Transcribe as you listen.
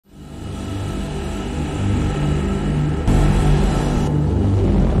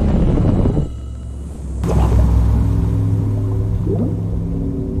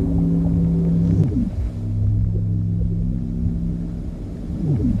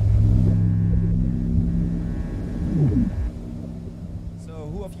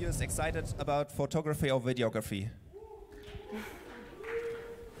is excited about photography or videography?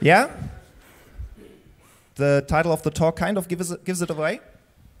 Yeah? The title of the talk kind of gives it away.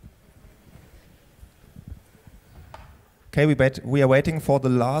 Okay, we are waiting for the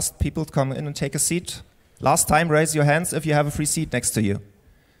last people to come in and take a seat. Last time, raise your hands if you have a free seat next to you.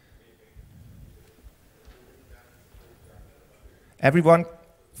 Everyone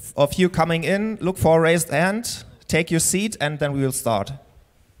of you coming in, look for a raised hand, take your seat, and then we will start.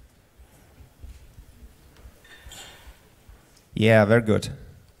 Yeah, very good.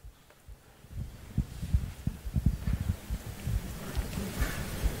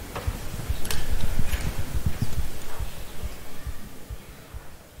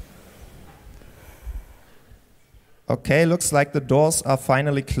 Okay, looks like the doors are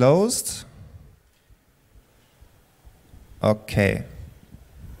finally closed. Okay.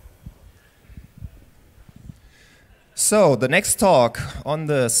 So, the next talk on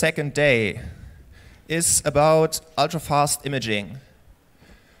the second day is about ultrafast imaging.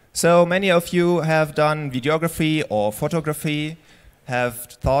 So, many of you have done videography or photography, have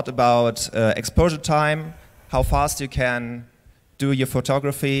thought about exposure time, how fast you can do your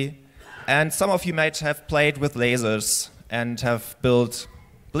photography. And some of you might have played with lasers and have built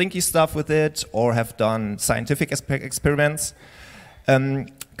blinky stuff with it or have done scientific experiments.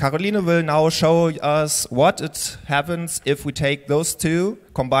 Caroline will now show us what it happens if we take those two,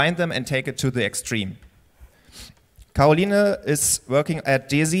 combine them, and take it to the extreme. Caroline is working at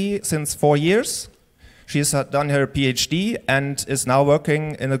DESI since 4 years. She's done her PhD and is now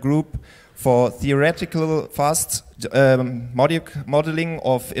working in a group for theoretical fast modeling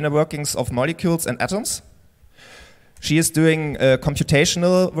of inner workings of molecules and atoms. She is doing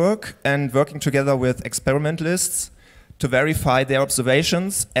computational work and working together with experimentalists to verify their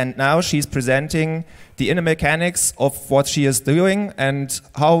observations, and now she's presenting the inner mechanics of what she is doing and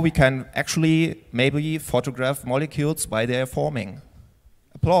how we can actually maybe photograph molecules while they are forming.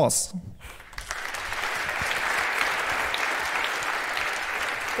 Applause.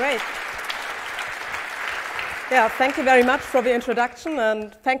 Great. Yeah, thank you very much for the introduction,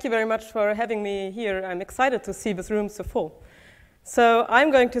 and thank you very much for having me here. I'm excited to see this room so full. So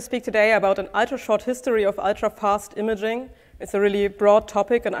I'm going to speak today about an ultra-short history of ultra-fast imaging. It's a really broad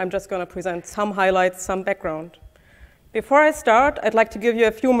topic, and I'm just going to present some highlights, some background. Before I start, I'd like to give you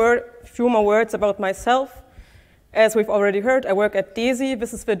a few more words about myself. As we've already heard, I work at DESI.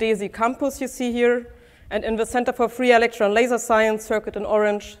 This is the DESI campus you see here. And in the Center for Free-Electron Laser Science, circuit in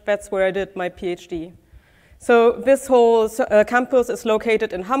orange, that's where I did my PhD. So this whole campus is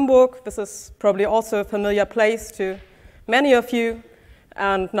located in Hamburg. This is probably also a familiar place to many of you.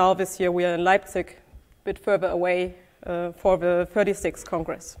 And now this year we are in Leipzig, a bit further away for the 36th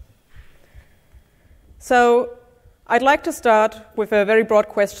Congress. So I'd like to start with a very broad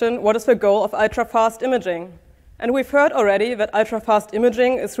question. What is the goal of ultrafast imaging? And we've heard already that ultrafast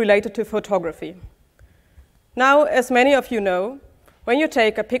imaging is related to photography. Now, as many of you know, when you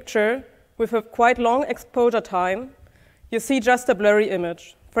take a picture with a quite long exposure time, you see just a blurry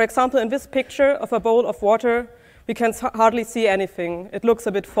image. For example, in this picture of a bowl of water, we can hardly see anything. It looks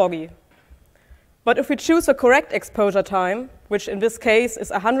a bit foggy. But if we choose the correct exposure time, which in this case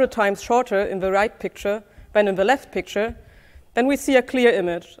is 100 times shorter in the right picture than in the left picture, then we see a clear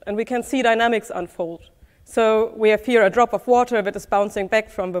image, and we can see dynamics unfold. So we have here a drop of water that is bouncing back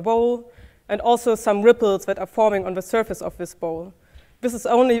from the bowl, and also some ripples that are forming on the surface of this bowl. This is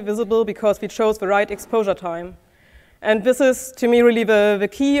only visible because we chose the right exposure time. And this is, to me, really the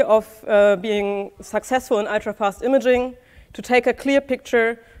key of being successful in ultrafast imaging, to take a clear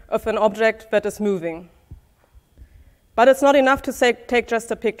picture of an object that is moving. But it's not enough to take just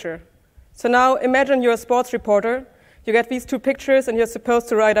a picture. So now imagine you're a sports reporter. You get these two pictures, and you're supposed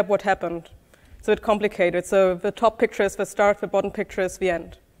to write up what happened. So it's complicated. So the top picture is the start, the bottom picture is the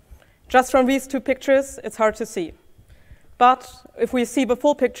end. Just from these two pictures, it's hard to see. But if we see the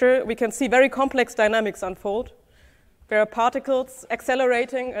full picture, we can see very complex dynamics unfold. There are particles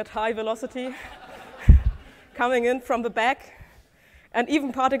accelerating at high velocity, coming in from the back. And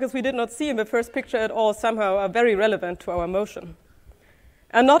even particles we did not see in the first picture at all somehow are very relevant to our motion.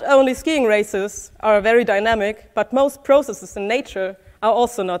 And not only skiing races are very dynamic, but most processes in nature are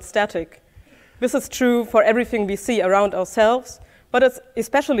also not static. This is true for everything we see around ourselves, but it's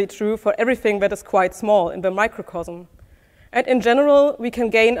especially true for everything that is quite small in the microcosm. And in general, we can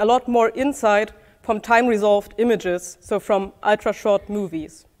gain a lot more insight from time-resolved images, so from ultra-short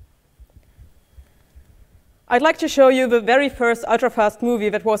movies. I'd like to show you the very first ultrafast movie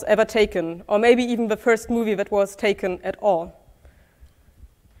that was ever taken, or maybe even the first movie that was taken at all.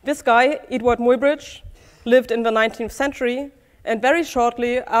 This guy, Edward Muybridge, lived in the 19th century, And very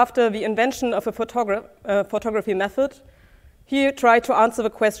shortly after the invention of a photography method, he tried to answer the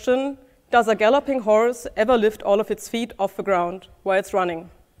question, does a galloping horse ever lift all of its feet off the ground while it's running?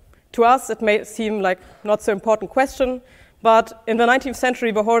 To us, it may seem like not so important question, but in the 19th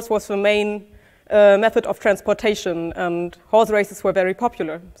century, the horse was the main method of transportation, and horse races were very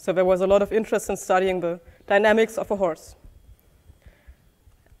popular. So there was a lot of interest in studying the dynamics of a horse.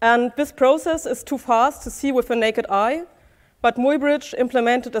 And this process is too fast to see with the naked eye, but Muybridge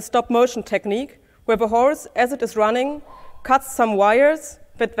implemented a stop-motion technique where the horse, as it is running, cuts some wires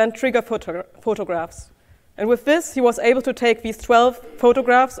that then trigger photographs. And with this, he was able to take these 12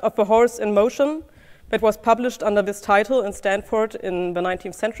 photographs of the horse in motion that was published under this title in Stanford in the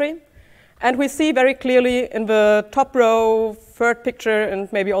 19th century. And we see very clearly in the top row, third picture,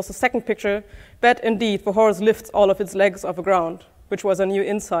 and maybe also second picture, that indeed the horse lifts all of its legs off the ground, which was a new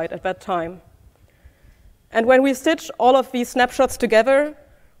insight at that time. And when we stitch all of these snapshots together,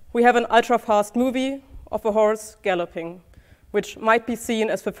 we have an ultra-fast movie of a horse galloping, which might be seen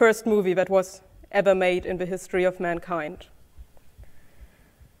as the first movie that was ever made in the history of mankind.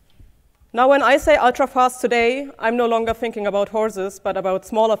 Now, when I say ultra-fast today, I'm no longer thinking about horses, but about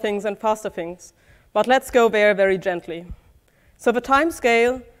smaller things and faster things. But let's go there very gently. So the time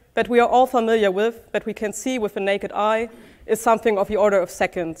scale that we are all familiar with, that we can see with the naked eye, is something of the order of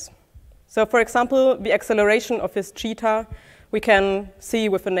seconds. So for example, the acceleration of this cheetah we can see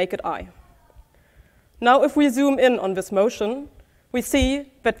with the naked eye. Now, if we zoom in on this motion, we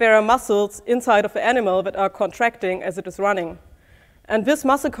see that there are muscles inside of the animal that are contracting as it is running. And this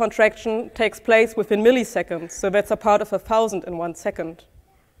muscle contraction takes place within milliseconds, so that's a part of 1,000 in 1 second.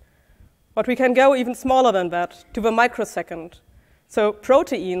 But we can go even smaller than that, to the microsecond. So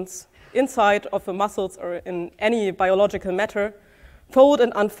proteins inside of the muscles or in any biological matter fold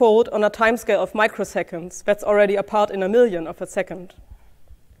and unfold on a timescale of microseconds. That's already a part in a million of a second.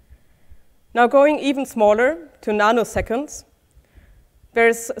 Now going even smaller, to nanoseconds,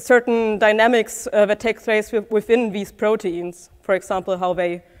 there's certain dynamics that take place within these proteins, for example, how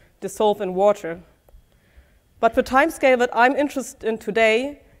they dissolve in water. But the timescale that I'm interested in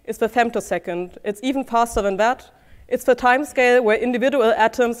today is the femtosecond. It's even faster than that. It's the timescale where individual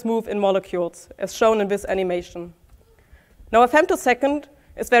atoms move in molecules, as shown in this animation. Now, a femtosecond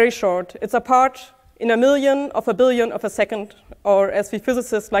is very short. It's a part in a million of a billion of a second, or as we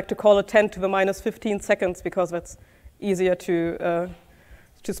physicists like to call it, 10 to the minus 15 seconds, because that's easier to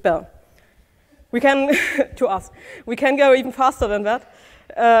spell. We can, to us, we can go even faster than that.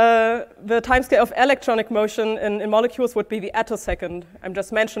 The timescale of electronic motion in molecules would be the attosecond. I'm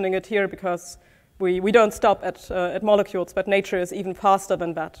just mentioning it here because we don't stop at molecules, but nature is even faster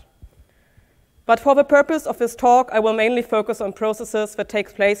than that. But for the purpose of this talk, I will mainly focus on processes that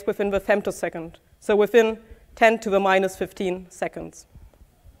take place within the femtosecond, so within 10 to the minus 15 seconds.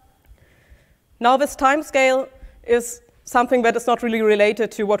 Now, this timescale is something that is not really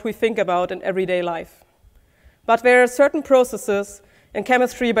related to what we think about in everyday life. But there are certain processes in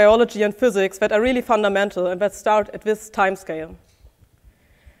chemistry, biology, and physics that are really fundamental and that start at this timescale.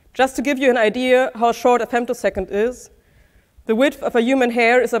 Just to give you an idea how short a femtosecond is, the width of a human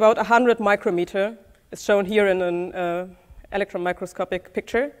hair is about 100 micrometer. It's shown here in an electron microscopic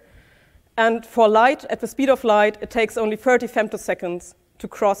picture. And for light, at the speed of light, it takes only 30 femtoseconds to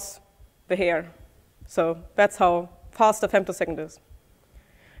cross the hair. So that's how fast a femtosecond is.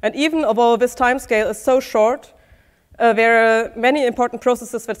 And even although this timescale is so short, there are many important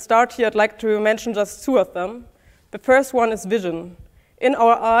processes that start here. I'd like to mention just two of them. The first one is vision. In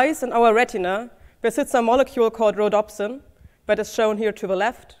our eyes, in our retina, there sits a molecule called rhodopsin that is shown here to the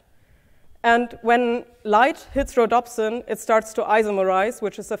left. And when light hits rhodopsin, it starts to isomerize,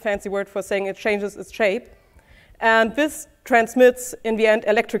 which is a fancy word for saying it changes its shape. And this transmits, in the end,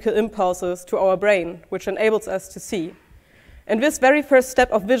 electrical impulses to our brain, which enables us to see. And this very first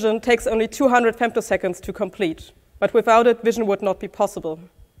step of vision takes only 200 femtoseconds to complete. But without it, vision would not be possible.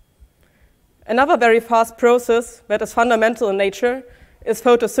 Another very fast process that is fundamental in nature is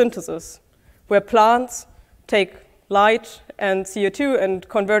photosynthesis, where plants take light and CO2 and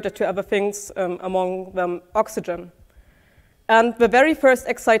convert it to other things, among them oxygen. And the very first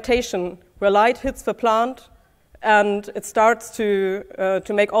excitation, where light hits the plant and it starts to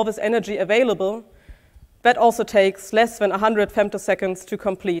make all this energy available, that also takes less than 100 femtoseconds to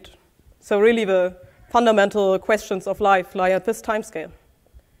complete. So really the fundamental questions of life lie at this timescale.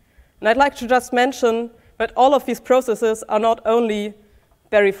 And I'd like to just mention that all of these processes are not only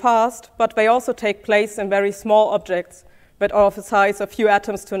very fast, but they also take place in very small objects that are of the size of few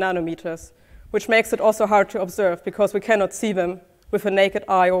atoms to nanometers, which makes it also hard to observe because we cannot see them with a naked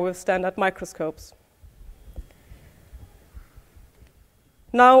eye or with standard microscopes.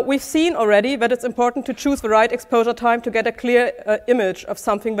 Now, we've seen already that it's important to choose the right exposure time to get a clear image of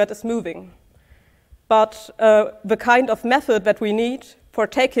something that is moving. But the kind of method that we need for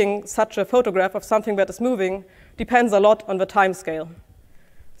taking such a photograph of something that is moving depends a lot on the time scale.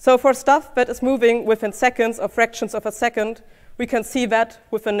 So for stuff that is moving within seconds or fractions of a second, we can see that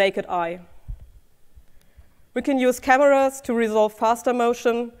with the naked eye. We can use cameras to resolve faster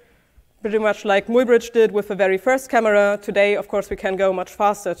motion, pretty much like Muybridge did with the very first camera. Today, of course, we can go much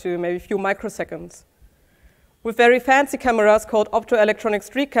faster to maybe a few microseconds. With very fancy cameras called optoelectronic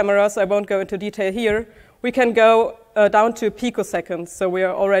streak cameras, I won't go into detail here, we can go down to picoseconds. So we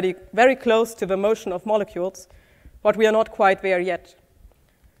are already very close to the motion of molecules, but we are not quite there yet.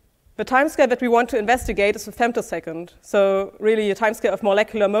 The timescale that we want to investigate is the femtosecond, so really a timescale of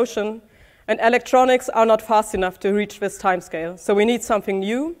molecular motion, and electronics are not fast enough to reach this timescale. So we need something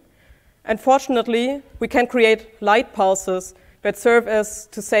new. And fortunately, we can create light pulses that serve as,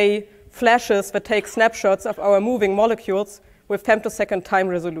 to say, flashes that take snapshots of our moving molecules with femtosecond time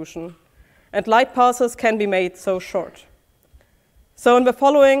resolution. And light pulses can be made so short. So in the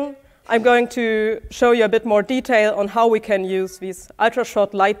following, I'm going to show you a bit more detail on how we can use these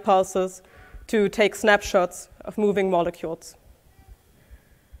ultra-short light pulses to take snapshots of moving molecules.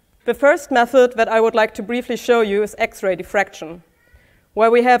 The first method that I would like to briefly show you is X-ray diffraction, where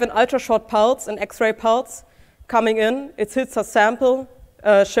we have an ultra-short pulse, an X-ray pulse, coming in. It hits a sample,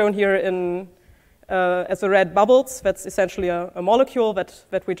 shown here as the red bubbles. That's essentially a molecule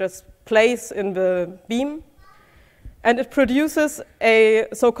that we just place in the beam. And it produces a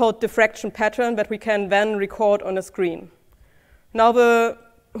so-called diffraction pattern that we can then record on a screen. Now, the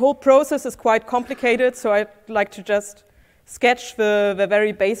whole process is quite complicated, so I'd like to just sketch the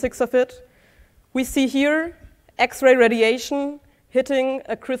very basics of it. We see here X-ray radiation hitting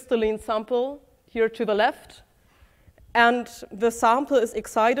a crystalline sample here to the left. And the sample is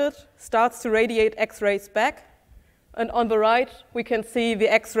excited, starts to radiate X-rays back. And on the right, we can see the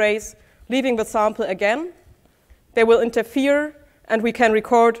X-rays leaving the sample again. They will interfere, and we can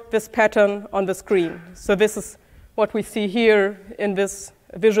record this pattern on the screen. So this is what we see here in this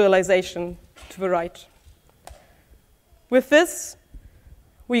visualization to the right. With this,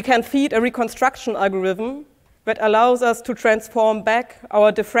 we can feed a reconstruction algorithm that allows us to transform back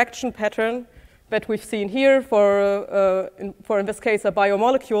our diffraction pattern that we've seen here for in this case, a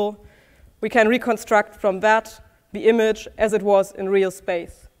biomolecule. We can reconstruct from that the image as it was in real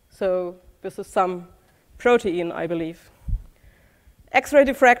space. So this is some protein, I believe. X-ray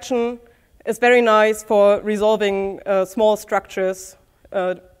diffraction is very nice for resolving small structures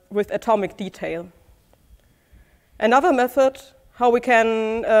with atomic detail. Another method how we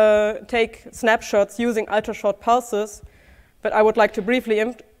can take snapshots using ultra-short pulses that I would like to briefly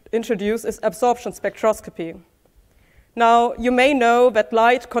introduce is absorption spectroscopy. Now, you may know that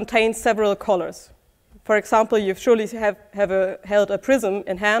light contains several colors. For example, you surely have held a prism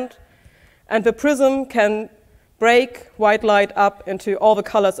in hand, and the prism can break white light up into all the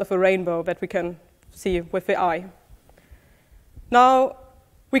colors of a rainbow that we can see with the eye. Now,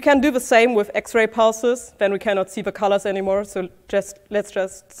 we can do the same with X-ray pulses, then we cannot see the colors anymore, so let's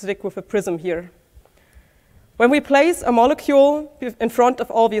just stick with a prism here. When we place a molecule in front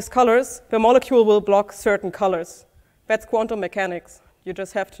of all these colors, the molecule will block certain colors. That's quantum mechanics. You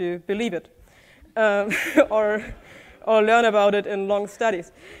just have to believe it, or learn about it in long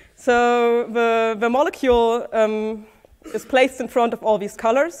studies. So the molecule is placed in front of all these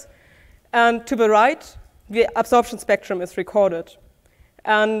colors, and to the right, the absorption spectrum is recorded.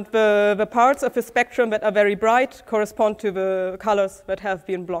 And the parts of the spectrum that are very bright correspond to the colors that have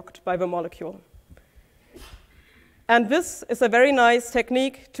been blocked by the molecule. And this is a very nice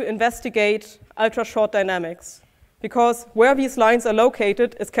technique to investigate ultra-short dynamics, because where these lines are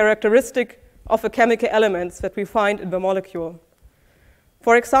located is characteristic of the chemical elements that we find in the molecule.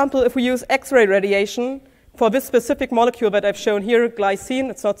 For example, if we use X-ray radiation for this specific molecule that I've shown here,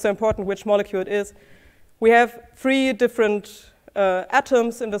 glycine, it's not so important which molecule it is, we have 3 different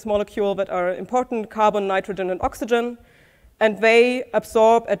atoms in this molecule that are important, carbon, nitrogen, and oxygen, and they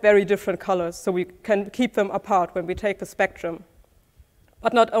absorb at very different colors, so we can keep them apart when we take the spectrum.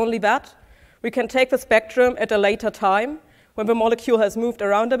 But not only that, we can take the spectrum at a later time when the molecule has moved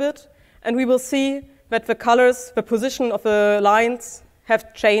around a bit, and we will see that the colors, the position of the lines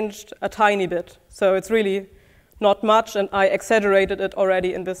have changed a tiny bit. So it's really not much, and I exaggerated it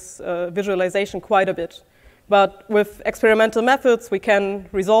already in this visualization quite a bit. But with experimental methods, we can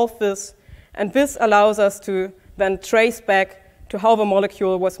resolve this, and this allows us to then trace back to how the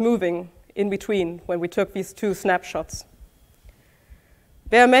molecule was moving in between when we took these 2 snapshots.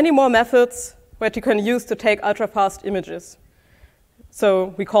 There are many more methods that you can use to take ultra-fast images.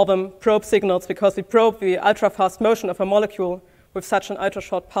 So we call them probe signals because we probe the ultrafast motion of a molecule with such an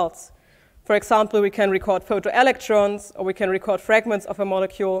ultrashort pulse. For example, we can record photoelectrons, or we can record fragments of a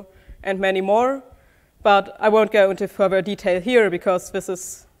molecule, and many more. But I won't go into further detail here because this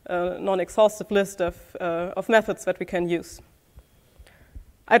is a non-exhaustive list of methods that we can use.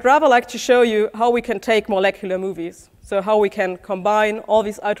 I'd rather like to show you how we can take molecular movies, so how we can combine all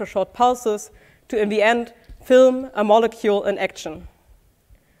these ultrashort pulses to, in the end, film a molecule in action.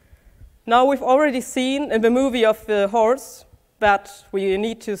 Now, we've already seen in the movie of the horse that we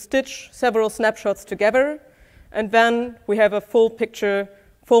need to stitch several snapshots together, and then we have a full picture,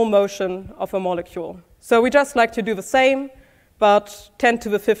 full motion of a molecule. So we just like to do the same, but 10 to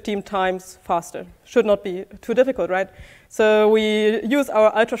the 15 times faster. Should not be too difficult, right? So we use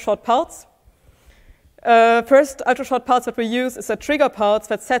our ultrashort pulse. First ultrashort pulse that we use is a trigger pulse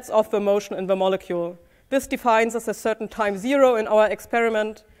that sets off the motion in the molecule. This defines as a certain time zero in our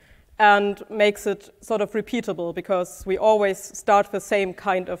experiment and makes it sort of repeatable because we always start the same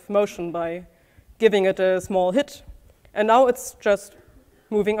kind of motion by giving it a small hit. And now it's just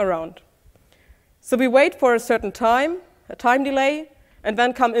moving around. So we wait for a certain time, a time delay, and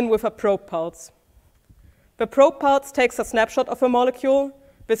then come in with a probe pulse. The probe pulse takes a snapshot of a molecule.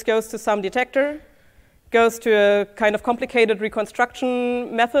 This goes to some detector, goes to a kind of complicated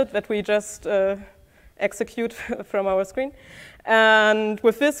reconstruction method that we just execute from our screen. And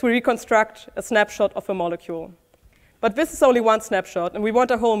with this, we reconstruct a snapshot of a molecule. But this is only one snapshot, and we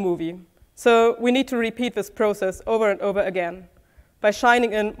want a whole movie. So we need to repeat this process over and over again by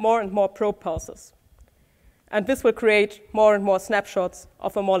shining in more and more probe pulses. And this will create more and more snapshots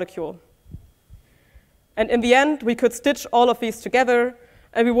of a molecule. And in the end, we could stitch all of these together,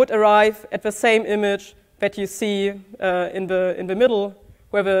 and we would arrive at the same image that you see in the middle,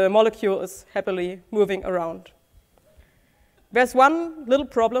 where the molecule is happily moving around. There's one little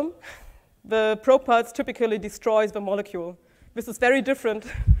problem. The probe pulse typically destroys the molecule. This is very different.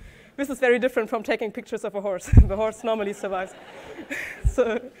 This is very different from taking pictures of a horse. The horse normally survives.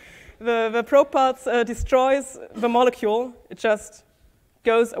 So the probe pulse destroys the molecule. It just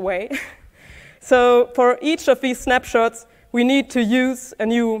goes away. So for each of these snapshots, we need to use a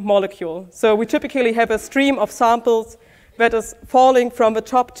new molecule. So we typically have a stream of samples that is falling from the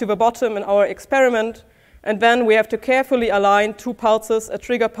top to the bottom in our experiment. And then we have to carefully align two pulses, a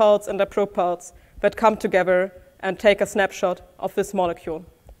trigger pulse and a probe pulse, that come together and take a snapshot of this molecule.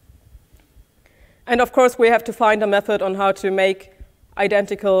 And of course, we have to find a method on how to make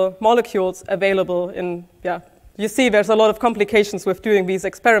identical molecules available in, you see there's a lot of complications with doing these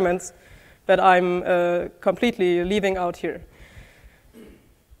experiments that I'm completely leaving out here.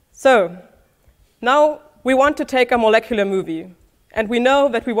 So now we want to take a molecular movie. And we know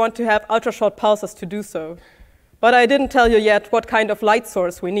that we want to have ultrashort pulses to do so. But I didn't tell you yet what kind of light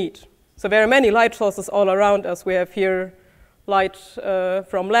source we need. So there are many light sources all around us. We have here light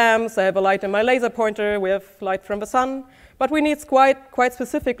from lamps. I have a light in my laser pointer. We have light from the sun. But we need quite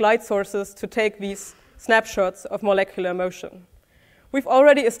specific light sources to take these snapshots of molecular motion. We've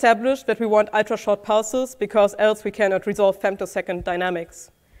already established that we want ultrashort pulses because else we cannot resolve femtosecond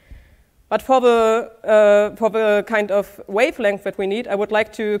dynamics. But for the kind of wavelength that we need, I would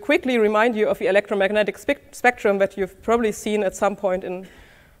like to quickly remind you of the electromagnetic spectrum that you've probably seen at some point in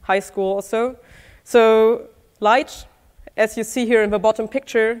high school or so. So light, as you see here in the bottom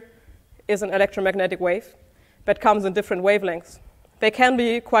picture, is an electromagnetic wave that comes in different wavelengths. They can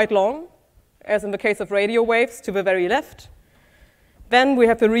be quite long, as in the case of radio waves to the very left. Then we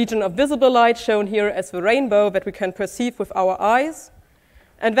have the region of visible light shown here as the rainbow that we can perceive with our eyes.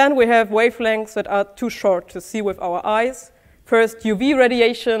 And then we have wavelengths that are too short to see with our eyes. First, UV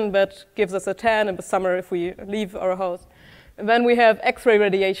radiation that gives us a tan in the summer if we leave our house. And then we have X-ray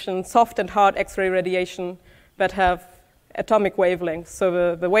radiation, soft and hard X-ray radiation that have atomic wavelengths.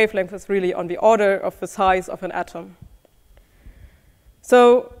 So the wavelength is really on the order of the size of an atom.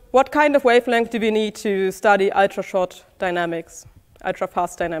 So what kind of wavelength do we need to study ultrashort dynamics,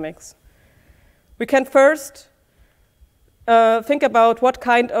 ultrafast dynamics? We can first think about what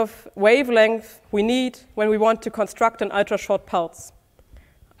kind of wavelength we need when we want to construct an ultrashort pulse.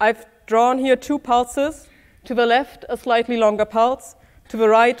 I've drawn here two pulses. To the left, a slightly longer pulse. To the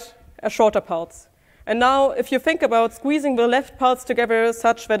right, a shorter pulse. And now, if you think about squeezing the left pulse together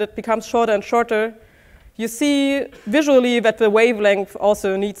such that it becomes shorter and shorter, you see visually that the wavelength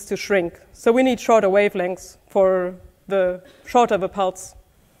also needs to shrink. So we need shorter wavelengths for the shorter the pulse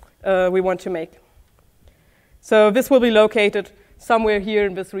we want to make. So this will be located somewhere here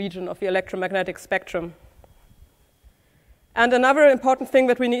in this region of the electromagnetic spectrum. And another important thing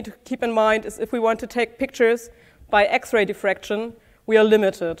that we need to keep in mind is if we want to take pictures by X-ray diffraction, we are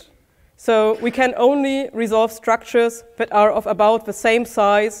limited. So we can only resolve structures that are of about the same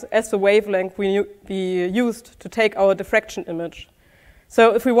size as the wavelength we used to take our diffraction image.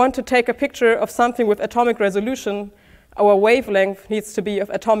 So if we want to take a picture of something with atomic resolution, our wavelength needs to be of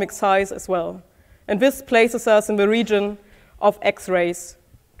atomic size as well. And this places us in the region of X-rays,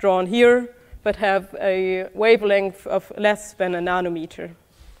 drawn here, but have a wavelength of less than a nanometer.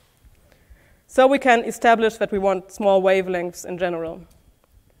 So we can establish that we want small wavelengths in general.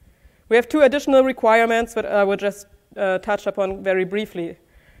 We have two additional requirements that I will just touch upon very briefly.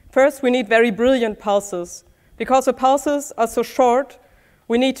 First, we need very brilliant pulses. Because the pulses are so short,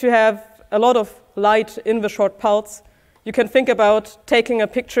 we need to have a lot of light in the short pulse. You can think about taking a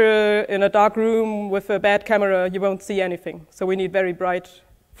picture in a dark room with a bad camera, you won't see anything. So we need very bright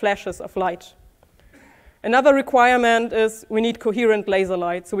flashes of light. Another requirement is we need coherent laser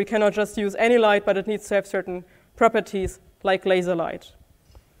light. So we cannot just use any light, but it needs to have certain properties like laser light.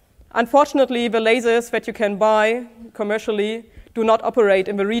 Unfortunately, the lasers that you can buy commercially do not operate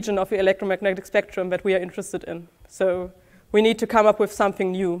in the region of the electromagnetic spectrum that we are interested in. So we need to come up with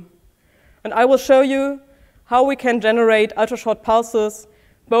something new. And I will show you how we can generate ultrashort pulses,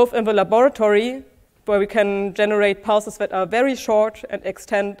 both in the laboratory, where we can generate pulses that are very short and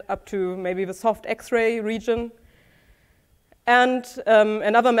extend up to maybe the soft X-ray region. And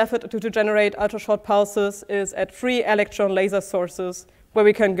another method to generate ultrashort pulses is at free-electron laser sources, where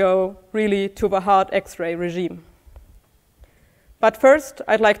we can go really to the hard X-ray regime. But first,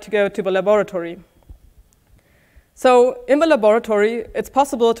 I'd like to go to the laboratory. So in the laboratory, it's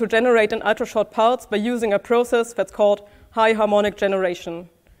possible to generate an ultrashort pulse by using a process that's called high harmonic generation.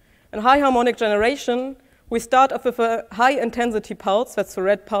 In high harmonic generation, we start off with a high-intensity pulse, that's the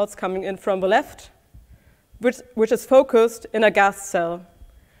red pulse coming in from the left, which is focused in a gas cell.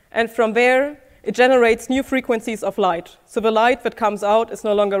 And from there, it generates new frequencies of light. So the light that comes out is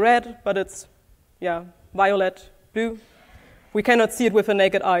no longer red, but it's violet, blue. We cannot see it with the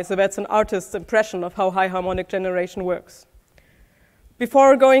naked eye, so that's an artist's impression of how high harmonic generation works.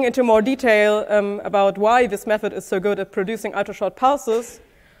 Before going into more detail about why this method is so good at producing ultrashort pulses,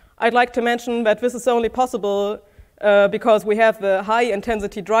 I'd like to mention that this is only possible because we have the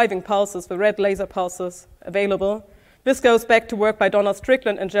high-intensity driving pulses, the red laser pulses, available. This goes back to work by Donald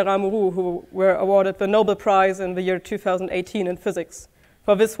Strickland and Gérard Mourou, who were awarded the Nobel Prize in the year 2018 in physics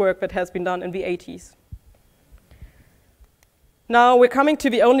for this work that has been done in the 80s. Now we're coming to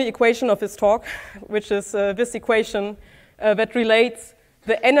the only equation of this talk, which is this equation that relates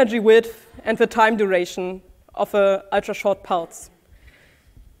the energy width and the time duration of an ultrashort pulse.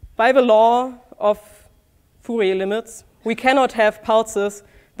 By the law of Fourier limits, we cannot have pulses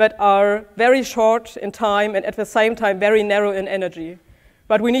that are very short in time and at the same time very narrow in energy.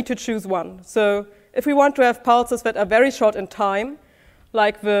 But we need to choose one. So if we want to have pulses that are very short in time,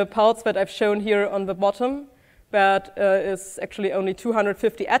 like the pulse that I've shown here on the bottom, that is actually only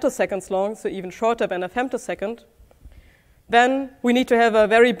 250 attoseconds long, so even shorter than a femtosecond, then we need to have a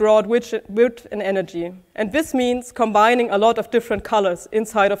very broad width in energy. And this means combining a lot of different colors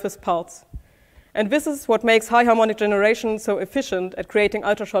inside of this pulse. And this is what makes high harmonic generation so efficient at creating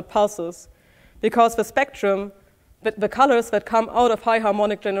ultrashort pulses, because the spectrum, the colors that come out of high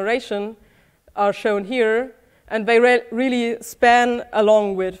harmonic generation are shown here, and they really span a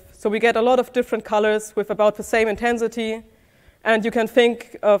long width. So we get a lot of different colors with about the same intensity, and you can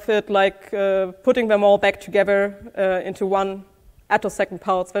think of it like putting them all back together into one attosecond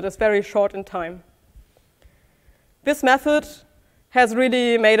pulse that is very short in time. This method has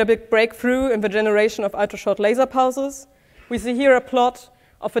really made a big breakthrough in the generation of ultrashort laser pulses. We see here a plot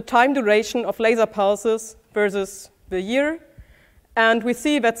of the time duration of laser pulses versus the year. And we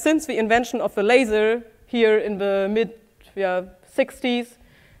see that since the invention of the laser here in the mid-60s,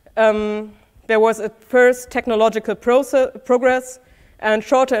 there was a first technological progress, and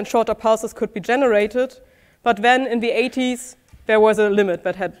shorter pulses could be generated. But then in the 80s, there was a limit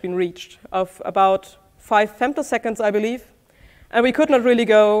that had been reached of about 5 femtoseconds, I believe. And we could not really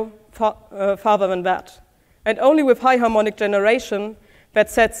go farther than that. And only with high harmonic generation that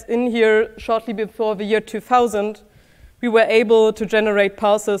sets in here shortly before the year 2000, we were able to generate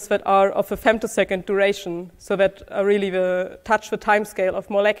pulses that are of a femtosecond duration, so that really touch the timescale of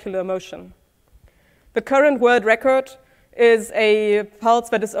molecular motion. The current world record is a pulse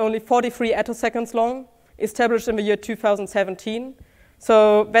that is only 43 attoseconds long, established in the year 2017.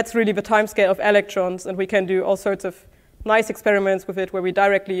 So that's really the timescale of electrons, and we can do all sorts of nice experiments with it where we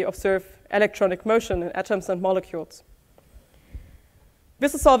directly observe electronic motion in atoms and molecules.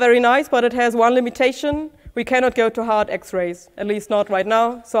 This is all very nice, but it has one limitation. We cannot go to hard X-rays, at least not right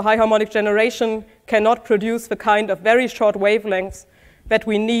now. So high harmonic generation cannot produce the kind of very short wavelengths that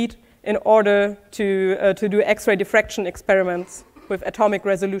we need in order to do X-ray diffraction experiments with atomic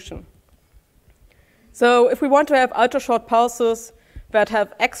resolution. So if we want to have ultra-short pulses that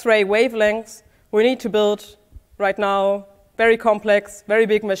have X-ray wavelengths, we need to build, right now, very complex, very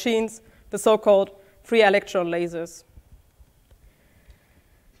big machines, the so-called free-electron lasers.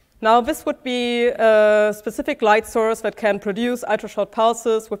 Now, this would be a specific light source that can produce ultra-short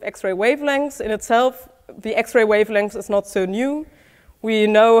pulses with X-ray wavelengths. In itself, the X-ray wavelengths is not so new. We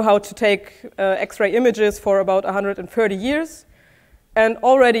know how to take X-ray images for about 130 years. And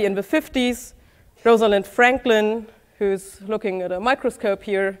already in the 50s, Rosalind Franklin, who's looking at a microscope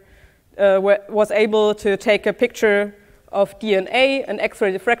here, was able to take a picture of DNA, an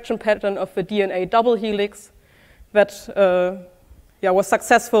X-ray diffraction pattern of the DNA double helix that was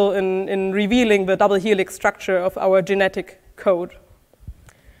successful in revealing the double helix structure of our genetic code.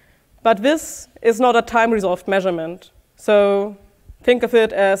 But this is not a time-resolved measurement. So think of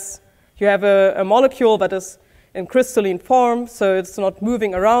it as you have a molecule that is in crystalline form, so it's not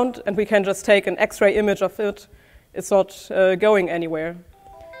moving around, and we can just take an X-ray image of it. It's not going anywhere.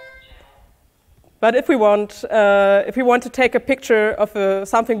 But if we want to take a picture of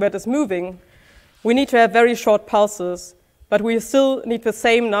something that is moving, we need to have very short pulses, but we still need the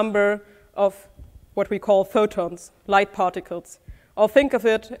same number of what we call photons, light particles. Or think of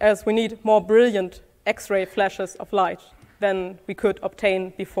it as we need more brilliant X-ray flashes of light than we could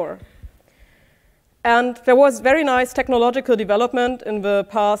obtain before. And there was very nice technological development in the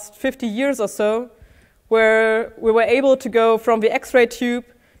past 50 years or so, where we were able to go from the X-ray tube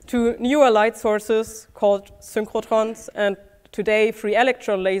to newer light sources called synchrotrons and today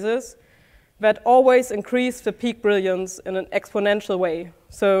free-electron lasers that always increase the peak brilliance in an exponential way.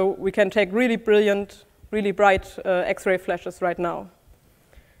 So we can take really brilliant, really bright X-ray flashes right now.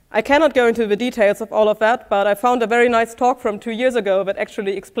 I cannot go into the details of all of that, but I found a very nice talk from 2 years ago that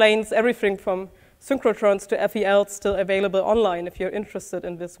actually explains everything from synchrotrons to FELs, still available online if you're interested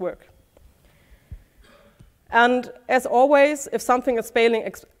in this work. And as always, if something is scaling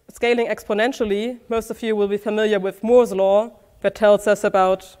exponentially, most of you will be familiar with Moore's law that tells us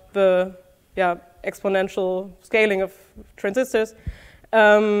about the exponential scaling of transistors.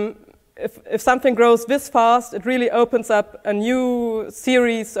 If something grows this fast, it really opens up a new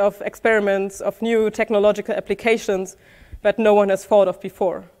series of experiments, of new technological applications that no one has thought of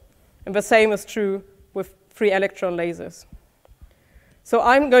before. And the same is true with free-electron lasers. So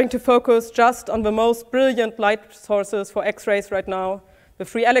I'm going to focus just on the most brilliant light sources for X-rays right now, the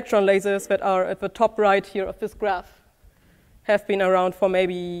free-electron lasers that are at the top right here of this graph, have been around for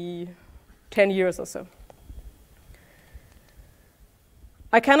maybe 10 years or so.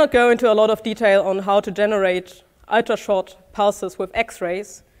 I cannot go into a lot of detail on how to generate ultra-short pulses with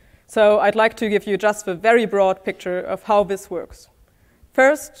X-rays, so I'd like to give you just a very broad picture of how this works.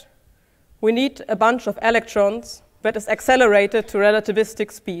 First, we need a bunch of electrons that is accelerated to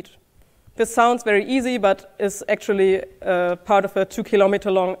relativistic speed. This sounds very easy, but is actually part of a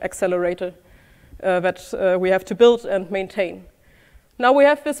 2-kilometer-long accelerator that we have to build and maintain. Now we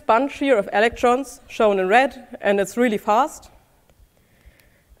have this bunch here of electrons shown in red, and it's really fast.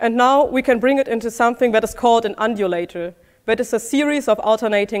 And now we can bring it into something that is called an undulator, that is a series of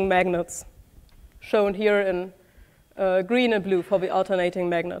alternating magnets, shown here in green and blue for the alternating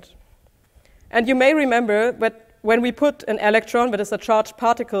magnet. And you may remember that when we put an electron, that is a charged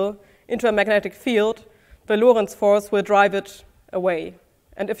particle, into a magnetic field, the Lorentz force will drive it away.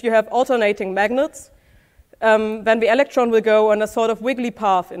 And if you have alternating magnets, then the electron will go on a sort of wiggly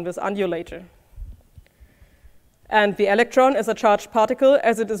path in this undulator. And the electron is a charged particle.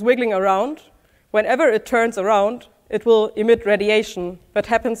 As it is wiggling around, whenever it turns around, it will emit radiation that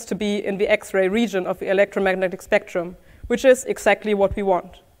happens to be in the X-ray region of the electromagnetic spectrum, which is exactly what we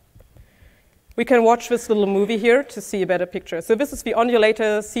want. We can watch this little movie here to see a better picture. So this is the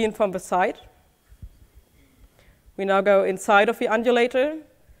undulator seen from the side. We now go inside of the undulator.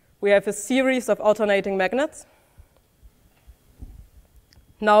 We have a series of alternating magnets.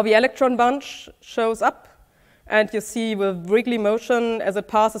 Now the electron bunch shows up, and you see the wiggly motion as it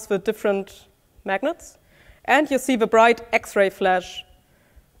passes with different magnets. And you see the bright X-ray flash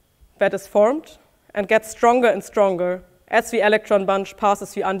that is formed and gets stronger and stronger as the electron bunch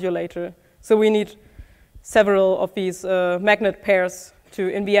passes the undulator. So we need several of these magnet pairs to,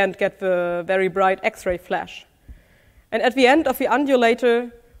 in the end, get the very bright X-ray flash. And at the end of the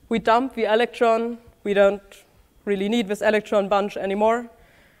undulator, we dump the electron. We don't really need this electron bunch anymore,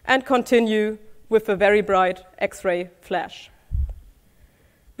 and continue with the very bright X-ray flash.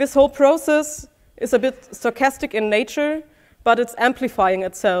 This whole process is a bit stochastic in nature, but it's amplifying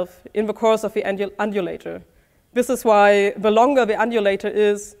itself in the course of the undulator. This is why the longer the undulator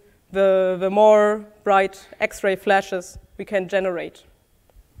is, the more bright X-ray flashes we can generate.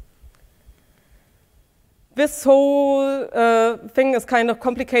 This whole thing is kind of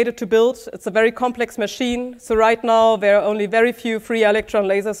complicated to build. It's a very complex machine. So right now, there are only very few free electron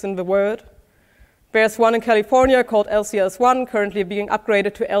lasers in the world. There's one in California called LCLS-1, currently being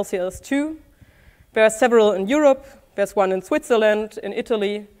upgraded to LCLS-2. There are several in Europe. There's one in Switzerland, in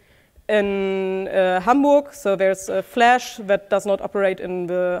Italy, in Hamburg. So there's a flash that does not operate in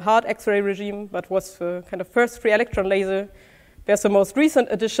the hard X-ray regime, but was the kind of first free electron laser. There's the most recent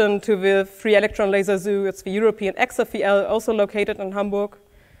addition to the free electron laser zoo. It's the European XFEL, also located in Hamburg.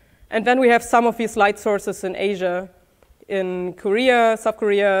 And then we have some of these light sources in Asia, in Korea, South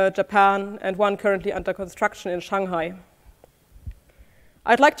Korea, Japan, and one currently under construction in Shanghai.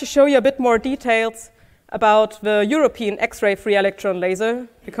 I'd like to show you a bit more details about the European X-ray free electron laser,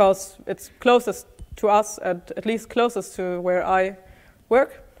 because it's closest to us, and at least closest to where I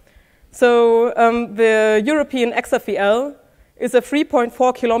work. So the European XFEL is a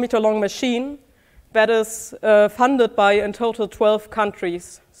 3.4 kilometer long machine that is funded by, in total, 12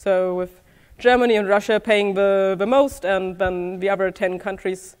 countries. So with Germany and Russia paying the most, and then the other 10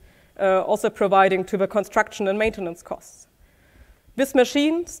 countries also providing to the construction and maintenance costs. This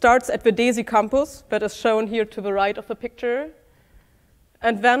machine starts at the DESI campus that is shown here to the right of the picture.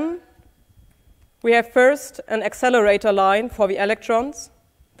 And then we have first an accelerator line for the electrons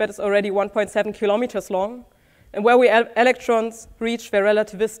that is already 1.7 kilometers long, and where electrons reach their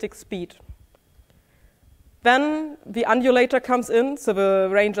relativistic speed. Then the undulator comes in, so the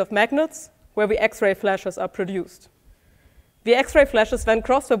range of magnets, where the X-ray flashes are produced. The X-ray flashes then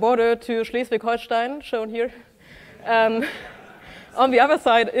cross the border to Schleswig-Holstein, shown here. On the other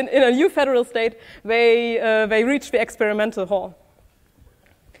side, in a new federal state, they reach the experimental hall.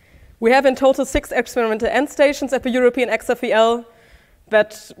 We have in total 6 experimental end stations at the European XFEL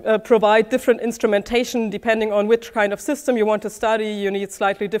that provide different instrumentation depending on which kind of system you want to study. You need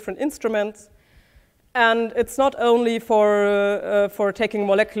slightly different instruments. And it's not only for taking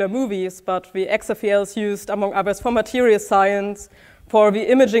molecular movies, but the XFEL is used, among others, for material science, for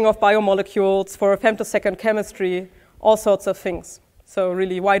the imaging of biomolecules, for femtosecond chemistry, all sorts of things. So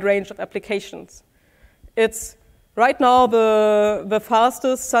really wide range of applications. It's right now the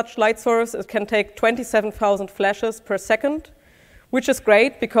fastest such light source. It can take 27,000 flashes per second, which is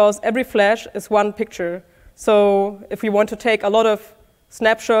great because every flash is one picture. So if you want to take a lot of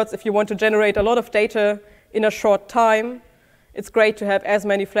snapshots, if you want to generate a lot of data in a short time, it's great to have as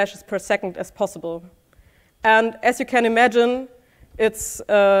many flashes per second as possible. And as you can imagine, it's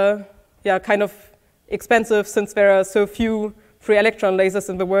kind of expensive since there are so few free electron lasers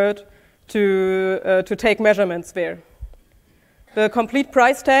in the world to take measurements there. The complete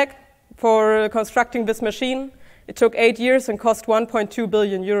price tag for constructing this machine, it took 8 years and cost 1.2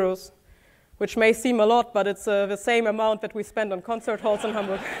 billion euros, which may seem a lot, but it's the same amount that we spend on concert halls in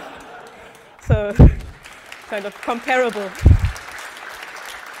Hamburg. So kind of comparable.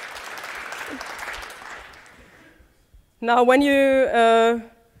 Now, when you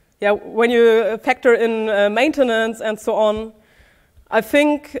factor in maintenance and so on, I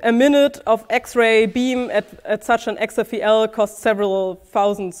think a minute of X-ray beam at such an XFEL costs several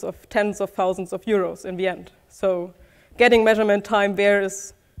thousands of tens of thousands of euros in the end. So getting measurement time there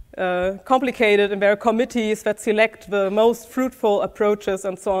is complicated, and there are committees that select the most fruitful approaches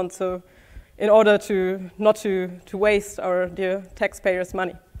and so on. So in order not to waste our dear taxpayers'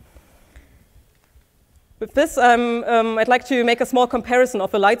 money. With this, I'd like to make a small comparison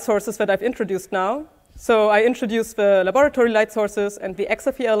of the light sources that I've introduced now. So I introduced the laboratory light sources and the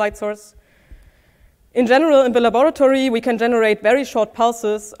XFEL light source. In general, in the laboratory, we can generate very short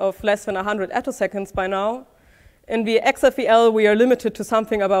pulses of less than 100 attoseconds by now. In the XFEL, we are limited to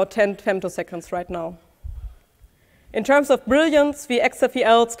something about 10 femtoseconds right now. In terms of brilliance, the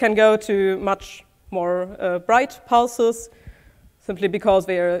XFELs can go to much more bright pulses, simply because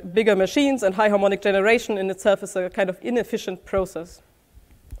they are bigger machines, and high harmonic generation in itself is a kind of inefficient process.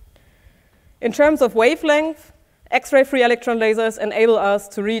 In terms of wavelength, X-ray free electron lasers enable us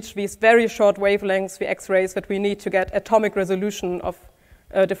to reach these very short wavelengths, the X-rays that we need to get atomic resolution of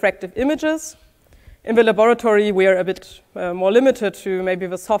diffractive images. In the laboratory, we are a bit more limited to maybe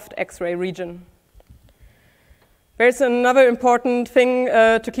the soft X-ray region. There's another important thing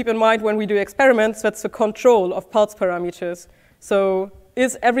to keep in mind when we do experiments. That's the control of pulse parameters. So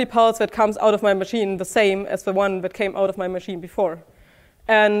is every pulse that comes out of my machine the same as the one that came out of my machine before?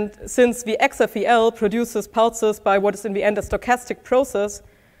 And since the XFEL produces pulses by what is in the end a stochastic process,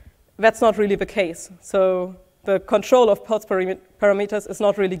 that's not really the case. So the control of pulse parameters is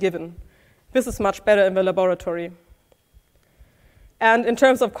not really given. This is much better in the laboratory. And in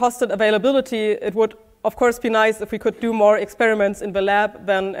terms of cost and availability, it would, of course, be nice if we could do more experiments in the lab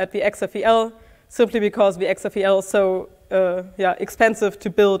than at the XFEL, simply because the XFEL is so expensive to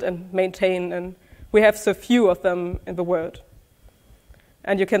build and maintain, and we have so few of them in the world.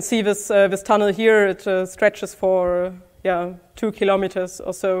 And you can see this, this tunnel here. It stretches for 2 kilometers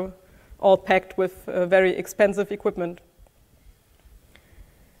or so, all packed with very expensive equipment.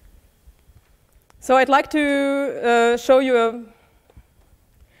 So I'd like to show you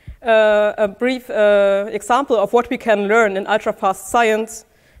a brief example of what we can learn in ultrafast science.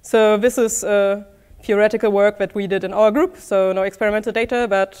 So this is theoretical work that we did in our group, so no experimental data,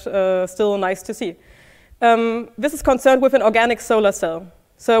 but still nice to see. This is concerned with an organic solar cell.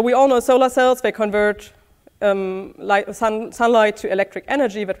 So we all know solar cells, they convert sunlight to electric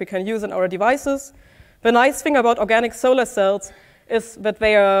energy that we can use in our devices. The nice thing about organic solar cells is that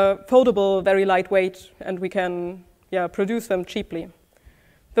they are foldable, very lightweight, and we can produce them cheaply.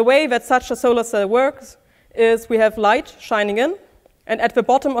 The way that such a solar cell works is we have light shining in, and at the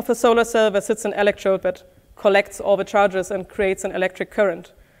bottom of the solar cell there sits an electrode that collects all the charges and creates an electric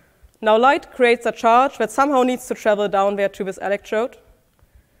current. Now light creates a charge that somehow needs to travel down there to this electrode,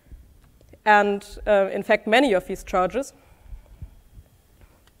 and in fact many of these charges.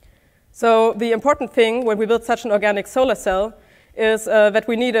 So the important thing when we build such an organic solar cell is that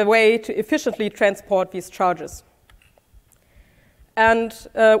we need a way to efficiently transport these charges. And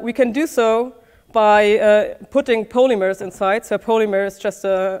we can do so by putting polymers inside. So a polymer is just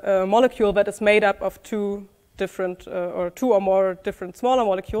a molecule that is made up of two or more different smaller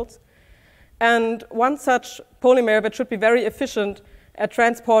molecules. And one such polymer that should be very efficient at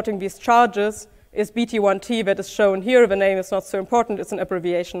transporting these charges is BT1T, that is shown here. The name is not so important, it's an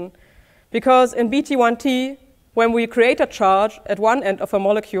abbreviation. Because in BT1T, when we create a charge at one end of a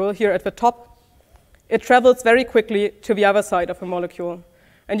molecule, here at the top, it travels very quickly to the other side of a molecule.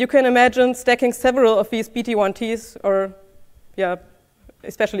 And you can imagine stacking several of these BT1Ts, or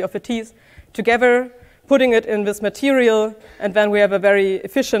especially of the Ts, together, putting it in this material, and then we have a very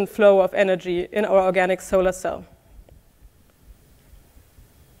efficient flow of energy in our organic solar cell.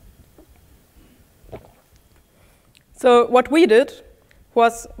 So what we did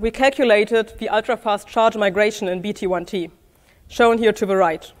was we calculated the ultrafast charge migration in BT1T, shown here to the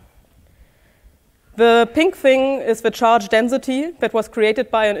right. The pink thing is the charge density that was created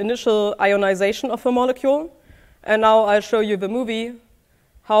by an initial ionization of the molecule. And now I'll show you the movie,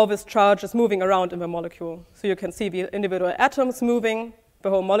 how this charge is moving around in the molecule. So you can see the individual atoms moving, the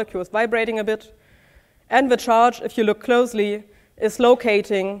whole molecule is vibrating a bit. And the charge, if you look closely, is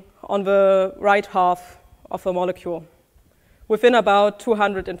locating on the right half of the molecule within about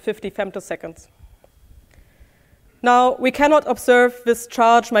 250 femtoseconds. Now, we cannot observe this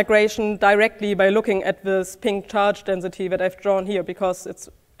charge migration directly by looking at this pink charge density that I've drawn here, because it's,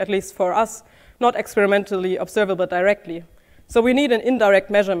 at least for us, not experimentally observable directly. So we need an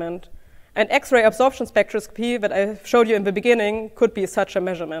indirect measurement. And X-ray absorption spectroscopy that I showed you in the beginning could be such a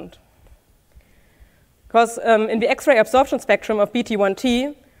measurement. Because in the X-ray absorption spectrum of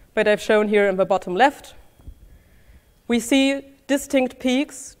BT1T, that I've shown here in the bottom left, we see distinct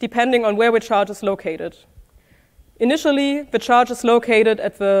peaks depending on where the charge is located. Initially, the charge is located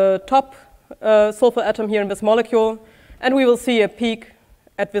at the top sulfur atom here in this molecule, and we will see a peak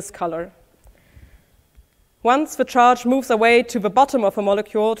at this color. Once the charge moves away to the bottom of a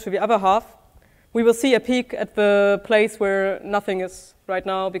molecule, to the other half, we will see a peak at the place where nothing is right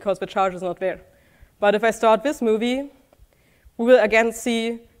now because the charge is not there. But if I start this movie, we will again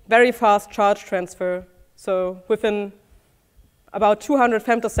see very fast charge transfer. So within about 200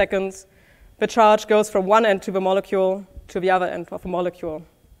 femtoseconds, the charge goes from one end of the molecule to the other end of the molecule.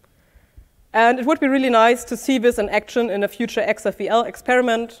 And it would be really nice to see this in action in a future XFEL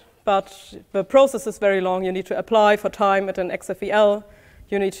experiment, but the process is very long. You need to apply for time at an XFEL.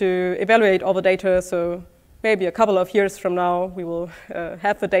 You need to evaluate all the data, so maybe a couple of years from now we will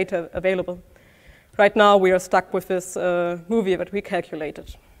have the data available. Right now we are stuck with this movie that we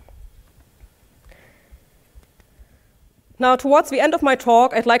calculated. Now, towards the end of my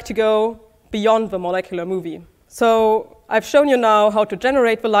talk, I'd like to go beyond the molecular movie. So I've shown you now how to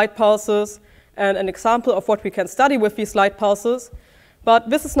generate the light pulses and an example of what we can study with these light pulses, but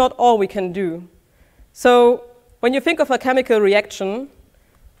this is not all we can do. So when you think of a chemical reaction,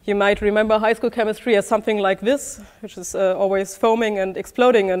 you might remember high school chemistry as something like this, which is always foaming and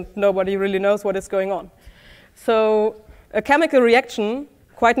exploding, and nobody really knows what is going on. So a chemical reaction,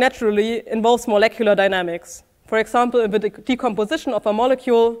 quite naturally, involves molecular dynamics. For example, in the decomposition of a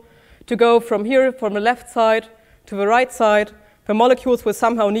molecule, to go from here, from the left side to the right side, the molecules will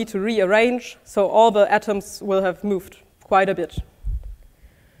somehow need to rearrange, so all the atoms will have moved quite a bit.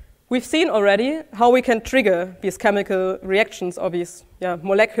 We've seen already how we can trigger these chemical reactions or these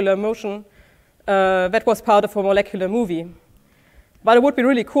molecular motion. That was part of a molecular movie. But it would be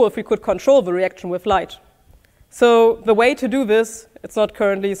really cool if we could control the reaction with light. So the way to do this, it's not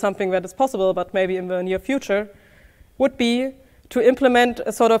currently something that is possible, but maybe in the near future, would be to implement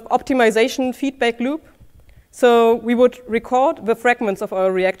a sort of optimization feedback loop. So we would record the fragments of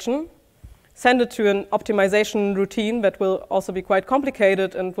our reaction, send it to an optimization routine that will also be quite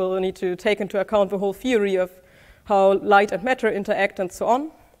complicated and will need to take into account the whole theory of how light and matter interact and so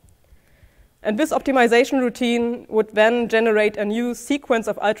on. And this optimization routine would then generate a new sequence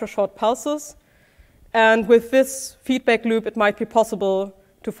of ultrashort pulses. And with this feedback loop, it might be possible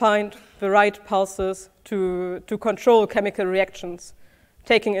to find the right pulses to control chemical reactions,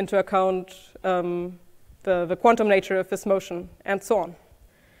 taking into account the quantum nature of this motion and so on.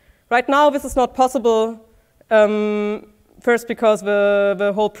 Right now, this is not possible, first because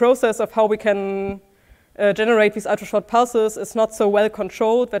the whole process of how we can generate these ultrashort pulses is not so well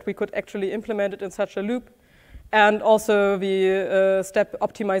controlled that we could actually implement it in such a loop. And also the step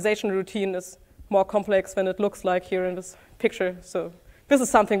optimization routine is more complex than it looks like here in this picture. So this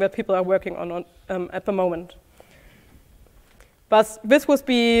is something that people are working on at the moment. But this would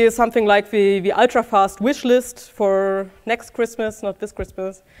be something like the ultra-fast wish list for next Christmas, not this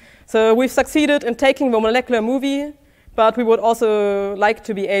Christmas. So we've succeeded in taking the molecular movie, but we would also like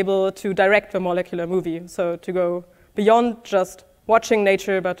to be able to direct the molecular movie. So to go beyond just watching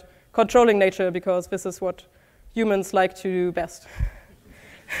nature, but controlling nature, because this is what humans like to do best.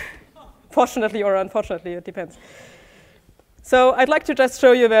 Fortunately or unfortunately, it depends. So I'd like to just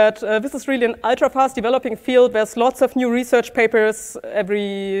show you that this is really an ultra-fast developing field. There's lots of new research papers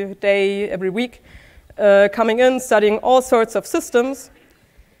every day, every week, coming in, studying all sorts of systems.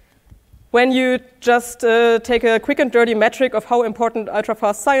 When you just take a quick and dirty metric of how important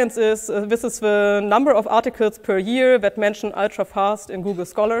ultra-fast science is, this is the number of articles per year that mention ultra-fast in Google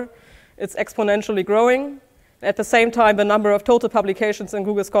Scholar. It's exponentially growing. At the same time, the number of total publications in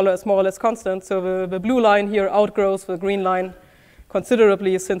Google Scholar is more or less constant. So the blue line here outgrows the green line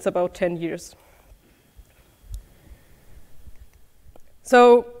considerably since about 10 years.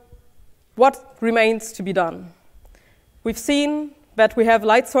 So what remains to be done? We've seen that we have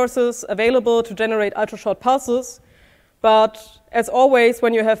light sources available to generate ultrashort pulses. But as always,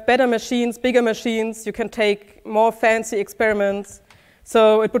 when you have better machines, bigger machines, you can take more fancy experiments.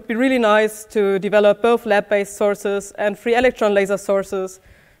 So it would be really nice to develop both lab-based sources and free-electron laser sources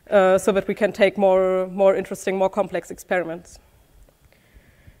so that we can take more interesting, more complex experiments.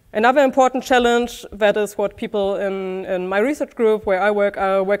 Another important challenge, that is what people in my research group where I work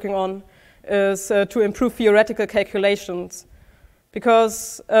are working on, is to improve theoretical calculations.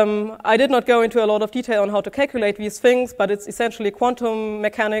 Because I did not go into a lot of detail on how to calculate these things, but it's essentially quantum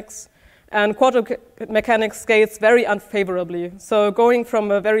mechanics. And quantum mechanics scales very unfavorably. So going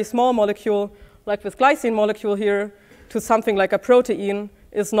from a very small molecule, like this glycine molecule here, to something like a protein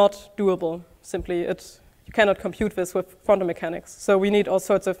is not doable. Simply, you cannot compute this with quantum mechanics. So we need all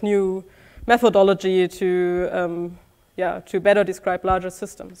sorts of new methodology to better describe larger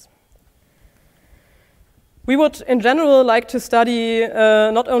systems. We would, in general, like to study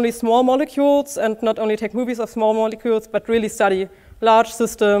not only small molecules and not only take movies of small molecules, but really study large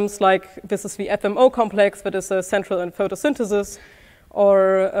systems, like this is the FMO complex that is central in photosynthesis,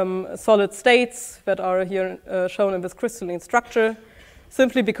 or solid states that are here shown in this crystalline structure,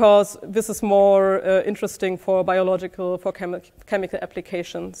 simply because this is more interesting for biological, for chemical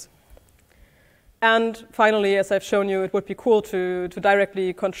applications. And finally, as I've shown you, it would be cool to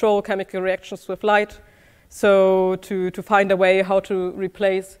directly control chemical reactions with light, so to find a way how to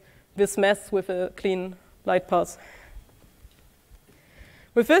replace this mess with a clean light pulse.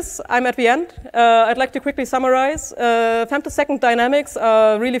 With this, I'm at the end. I'd like to quickly summarize. Femtosecond dynamics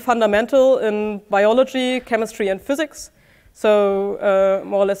are really fundamental in biology, chemistry, and physics. So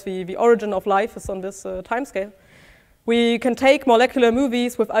more or less the origin of life is on this timescale. We can take molecular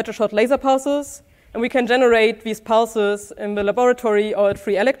movies with ultrashort laser pulses, and we can generate these pulses in the laboratory or at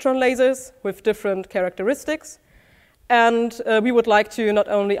free-electron lasers with different characteristics. And we would like to not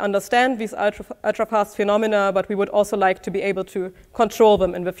only understand these ultra-fast phenomena, but we would also like to be able to control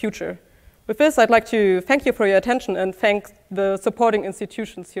them in the future. With this, I'd like to thank you for your attention and thank the supporting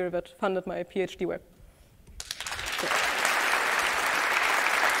institutions here that funded my PhD work.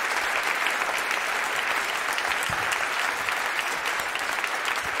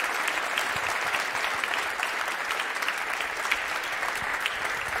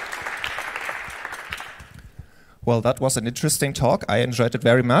 Well, that was an interesting talk. I enjoyed it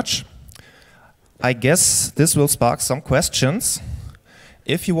very much. I guess this will spark some questions.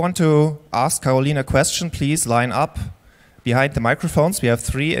 If you want to ask Caroline a question, please line up behind the microphones. We have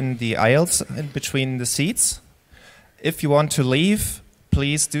 3 in the aisles in between the seats. If you want to leave,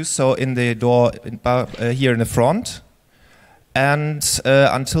 please do so in the door here in the front. And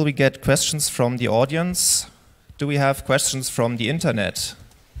until we get questions from the audience, do we have questions from the internet?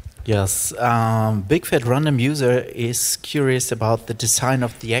 Yes, Big Fat Random User is curious about the design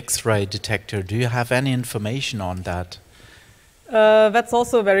of the X-ray detector. Do you have any information on that? That's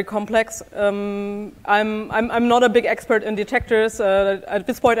also very complex. I'm not a big expert in detectors. At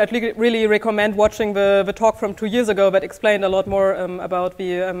this point, I'd really recommend watching the talk from 2 years ago that explained a lot more about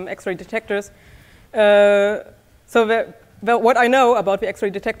the X-ray detectors. What I know about the X-ray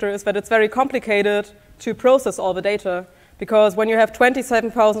detector is that it's very complicated to process all the data, because when you have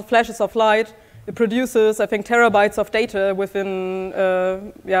 27,000 flashes of light, it produces, I think, terabytes of data within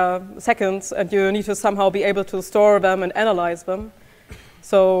seconds, and you need to somehow be able to store them and analyze them.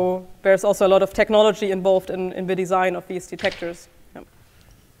 So there's also a lot of technology involved in the design of these detectors. Yeah.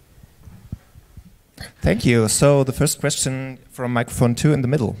 Thank you. So the first question from microphone 2 in the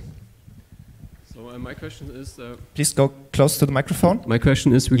middle. So my question is... please go close to the microphone. My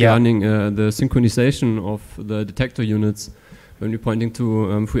question is regarding the synchronization of the detector units when you're pointing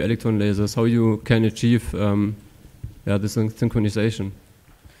to free-electron lasers, how you can achieve this synchronization.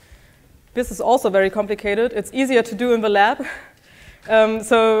 This is also very complicated. It's easier to do in the lab.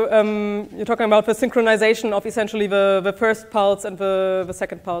 You're talking about the synchronization of essentially the first pulse and the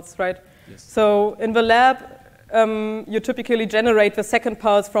second pulse, right? Yes. So in the lab, you typically generate the second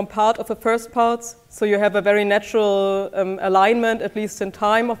pulse from part of the first pulse. So you have a very natural alignment, at least in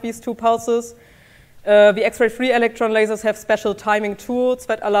time, of these 2 pulses. The X-ray free electron lasers have special timing tools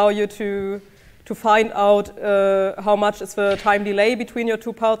that allow you to find out how much is the time delay between your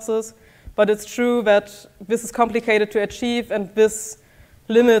 2 pulses. But it's true that this is complicated to achieve, and this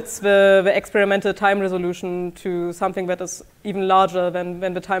limits the experimental time resolution to something that is even larger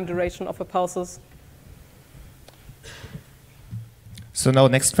than the time duration of the pulses. So now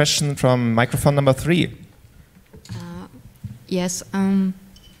next question from microphone number 3. Yes.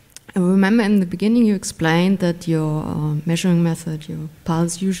 I remember in the beginning you explained that your measuring method, your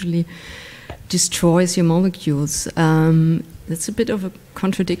pulse, usually destroys your molecules. That's a bit of a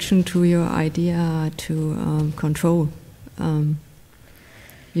contradiction to your idea to control. In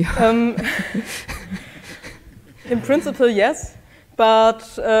principle, yes. But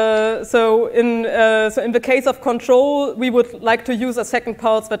so in the case of control, we would like to use a second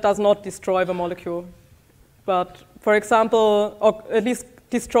pulse that does not destroy the molecule, but, for example, or at least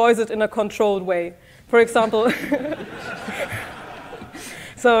destroys it in a controlled way. For example,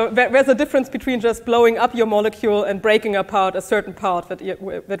 so there's a difference between just blowing up your molecule and breaking apart a certain part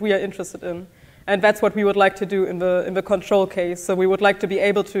that we are interested in. And that's what we would like to do in the control case. So we would like to be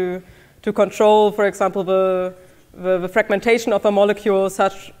able to control, for example, the fragmentation of a molecule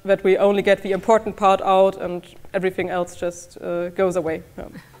such that we only get the important part out and everything else just goes away. Yeah.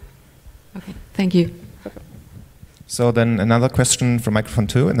 Okay, thank you. So then another question from microphone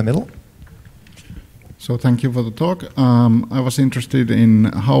 2 in the middle. So thank you for the talk. I was interested in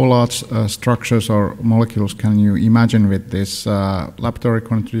how large structures or molecules can you imagine with this laboratory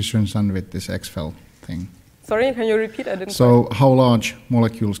conditions and with this XFEL thing? Sorry, can you repeat? I didn't. So how large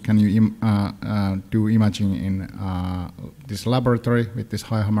molecules can you do imaging in this laboratory with this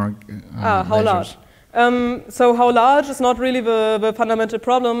high Hammer how lasers? large? So how large is not really the fundamental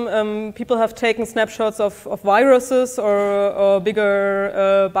problem. People have taken snapshots of viruses or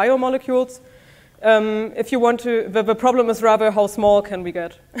bigger biomolecules. If you want to, the problem is rather how small can we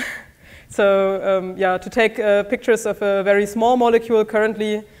get. So to take pictures of a very small molecule,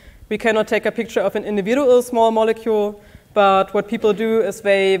 currently we cannot take a picture of an individual small molecule, but what people do is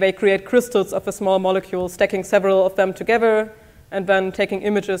they create crystals of a small molecule, stacking several of them together, and then taking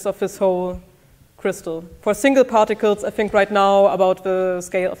images of this whole crystal. For single particles, I think right now about the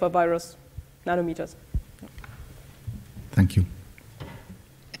scale of a virus, nanometers. Thank you.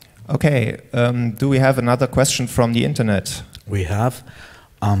 Okay, do we have another question from the internet? We have.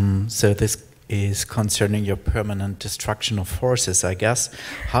 So this is concerning your permanent destruction of forces, I guess.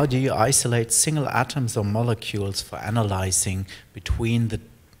 How do you isolate single atoms or molecules for analyzing between the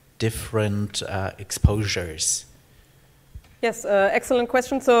different exposures? Yes, excellent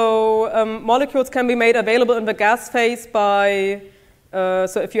question. So molecules can be made available in the gas phase by,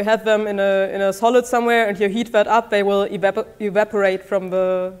 so if you have them in a solid somewhere and you heat that up, they will evaporate from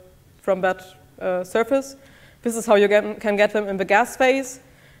that surface. This is how you can get them in the gas phase.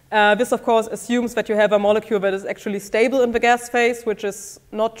 This, of course, assumes that you have a molecule that is actually stable in the gas phase, which is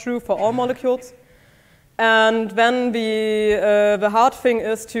not true for all molecules. And then the hard thing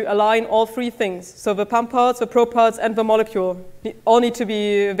is to align all three things. So the pump parts, the probe parts, and the molecule all need to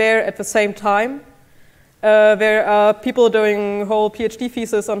be there at the same time. There are people doing whole PhD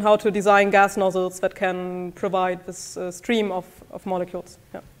theses on how to design gas nozzles that can provide this stream of molecules.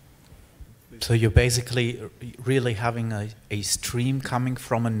 Yeah. So you're basically really having a stream coming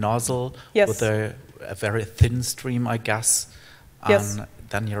from a nozzle with a very thin stream, I guess. And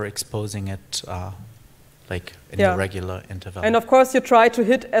then you're exposing it like in a regular interval. And of course, you try to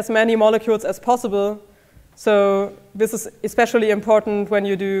hit as many molecules as possible. So this is especially important when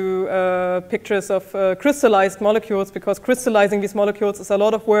you do pictures of crystallized molecules, because crystallizing these molecules is a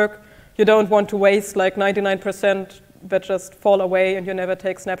lot of work. You don't want to waste like 99% that just fall away and you never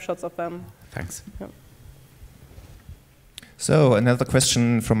take snapshots of them. Thanks. Yeah. So another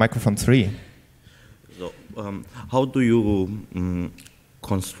question from microphone 3. So how do you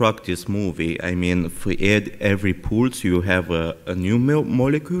construct this movie? I mean, for every pulse you have a new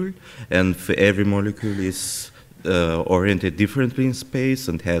molecule, and for every molecule is oriented differently in space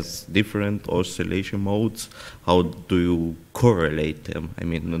and has different oscillation modes. How do you correlate them? I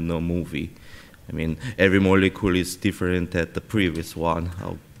mean, in a movie. I mean, every molecule is different at the previous one.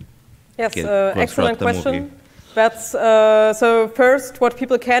 How yes, excellent question. That's so first, what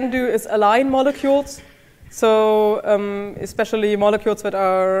people can do is align molecules. So especially molecules that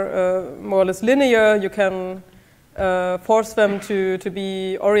are more or less linear, you can force them to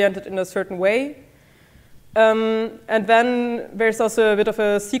be oriented in a certain way. And then there's also a bit of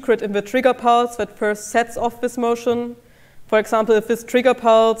a secret in the trigger pulse that first sets off this motion. For example, if this trigger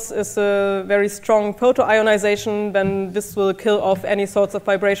pulse is a very strong photoionization, then this will kill off any sorts of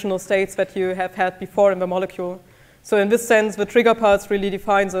vibrational states that you have had before in the molecule. So in this sense, the trigger pulse really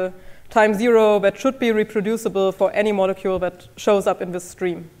defines a time zero that should be reproducible for any molecule that shows up in this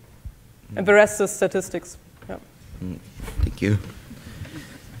stream. And the rest is statistics. Yeah. Thank you.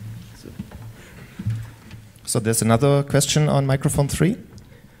 So there's another question on microphone 3.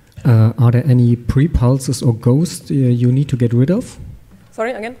 Are there any pre-pulses or ghosts you need to get rid of?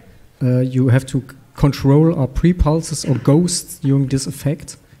 Sorry, again? You have to control or pre-pulses or ghosts during this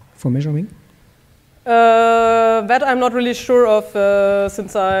effect for measuring? That I'm not really sure of,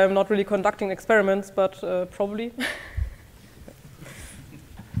 since I'm not really conducting experiments, but probably.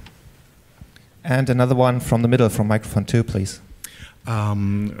 And another one from the middle, from microphone 2, please.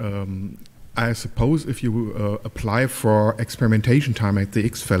 I suppose if you apply for experimentation time at the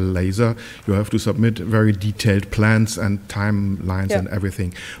X-FEL laser, you have to submit very detailed plans and timelines and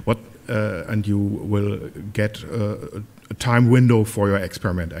everything. And you will get a time window for your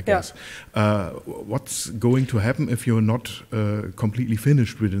experiment, I guess. What's going to happen if you're not completely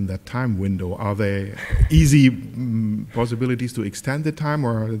finished within that time window? Are there easy possibilities to extend the time,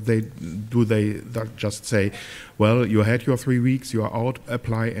 or do they just say, well, you had your 3 weeks, you are out,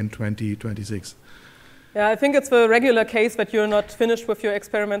 apply in 2026? Yeah, I think it's the regular case that you're not finished with your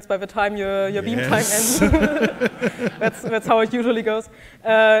experiments by the time your beam time ends. That's how it usually goes.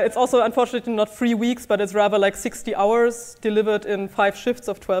 It's also unfortunately not 3 weeks, but it's rather like 60 hours delivered in 5 shifts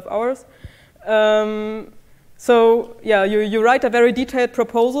of 12 hours. So yeah, you write a very detailed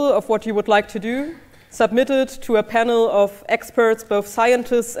proposal of what you would like to do, submit it to a panel of experts, both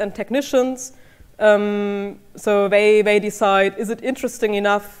scientists and technicians. So they decide, is it interesting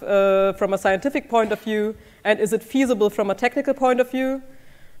enough from a scientific point of view, and is it feasible from a technical point of view?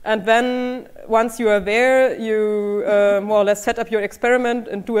 And then once you are there, you more or less set up your experiment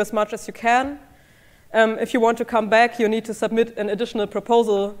and do as much as you can. If you want to come back, you need to submit an additional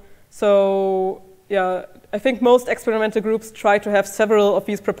proposal. So yeah, I think most experimental groups try to have several of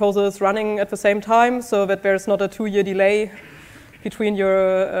these proposals running at the same time, so that there's not a 2-year delay between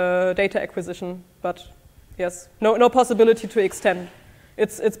your data acquisition, but yes, no possibility to extend.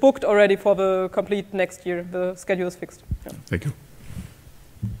 It's booked already for the complete next year. The schedule is fixed. Yeah. Thank you.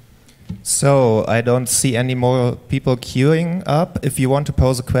 So I don't see any more people queuing up. If you want to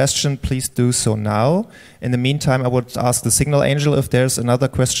pose a question, please do so now. In the meantime, I would ask the Signal Angel if there's another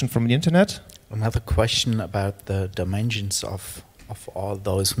question from the internet. Another question about the dimensions of all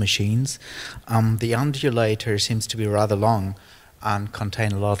those machines. The undulator seems to be rather long and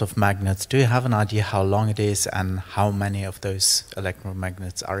contain a lot of magnets. Do you have an idea how long it is and how many of those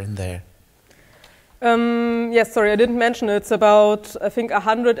electromagnets are in there? Yes, sorry, I didn't mention it. It's about, I think,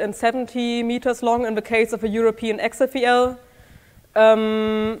 170 meters long in the case of a European XFEL.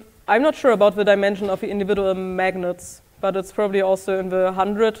 I'm not sure about the dimension of the individual magnets, but it's probably also in the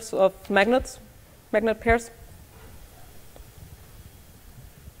hundreds of magnet pairs.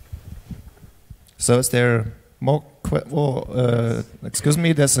 So is there more? Excuse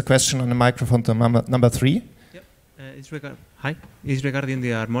me, there's a question on the microphone to number 3. Yep. Hi. It's regarding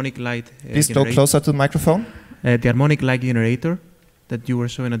the harmonic light. Please go closer to the microphone. The harmonic light generator that you were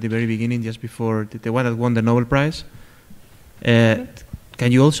showing at the very beginning, just before the one that won the Nobel Prize.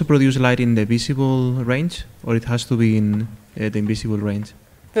 Can you also produce light in the visible range, or it has to be in the invisible range?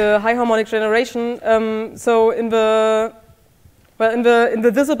 The high harmonic generation. So in the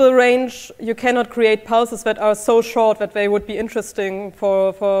visible range, you cannot create pulses that are so short that they would be interesting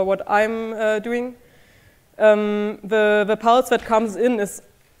for what I'm doing. The pulse that comes in is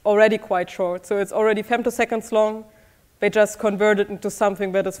already quite short, so it's already femtoseconds long. They just convert it into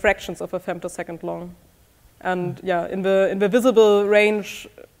something that is fractions of a femtosecond long. And yeah, in the visible range,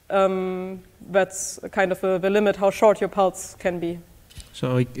 that's kind of the limit how short your pulse can be.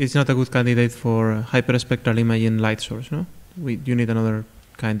 So it's not a good candidate for hyperspectral imaging light source, no? You need another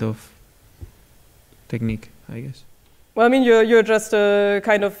kind of technique, I guess. Well, I mean, you're just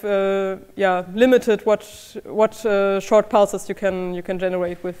kind of limited what short pulses you can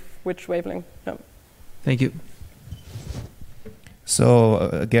generate with which wavelength. Yeah. Thank you. So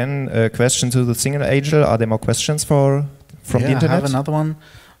again, a question to the single angel. Are there more questions from the internet? I have another one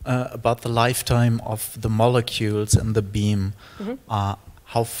about the lifetime of the molecules in the beam. Mm-hmm.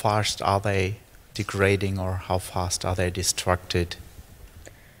 How fast are they degrading, or how fast are they destructed?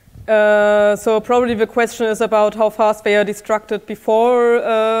 So probably the question is about how fast they are destructed before.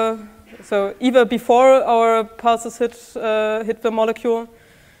 So either before our pulses hit the molecule.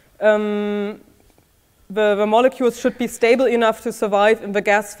 The molecules should be stable enough to survive in the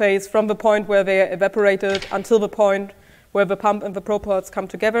gas phase from the point where they are evaporated until the point where the pump and the probe parts come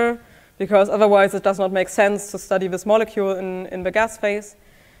together, because otherwise it does not make sense to study this molecule in the gas phase.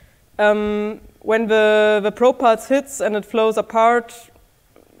 When the probe parts hits and it flows apart,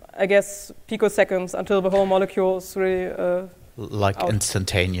 I guess picoseconds until the whole molecule is really like out.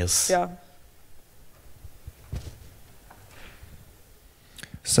 Instantaneous. Yeah.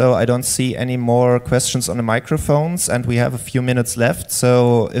 So I don't see any more questions on the microphones, and we have a few minutes left.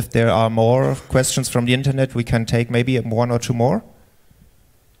 So if there are more questions from the internet, we can take maybe 1 or 2 more.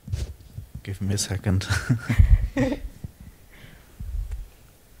 Give me a second.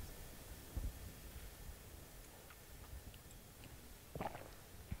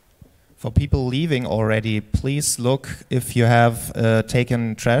 For people leaving already, please look if you have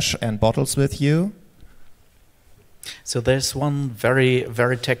taken trash and bottles with you. So there's one very,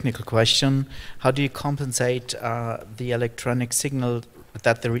 very technical question. How do you compensate the electronic signal,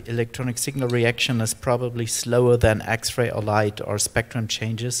 that the electronic signal reaction is probably slower than X-ray or light or spectrum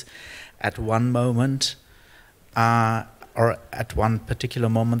changes at one moment, or at one particular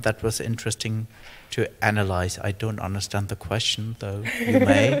moment? That was interesting to analyze. I don't understand the question, though you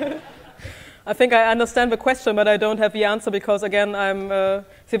may. I think I understand the question, but I don't have the answer because, again,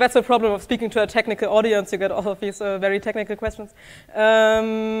 see, that's the problem of speaking to a technical audience. You get all of these very technical questions.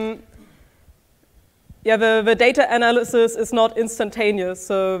 The data analysis is not instantaneous,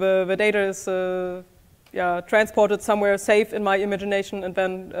 so the data is transported somewhere safe in my imagination and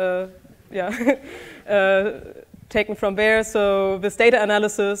then taken from there. So this data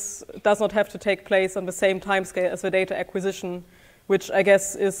analysis does not have to take place on the same timescale as the data acquisition, which I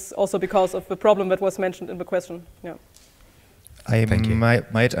guess is also because of the problem that was mentioned in the question. Yeah. I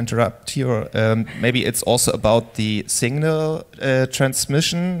might interrupt here. Maybe it's also about the signal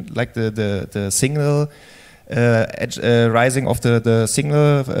transmission, like the signal rising of the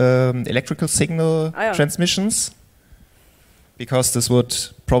signal, electrical signal transmissions, because this would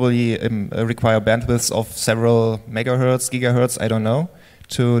probably require bandwidths of several megahertz, gigahertz, I don't know,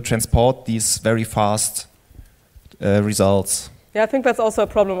 to transport these very fast results. Yeah, I think that's also a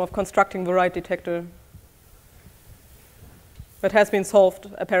problem of constructing the right detector. That has been solved,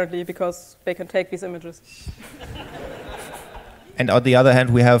 apparently, because they can take these images. And on the other hand,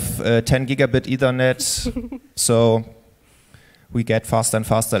 we have 10 gigabit Ethernet, so we get faster and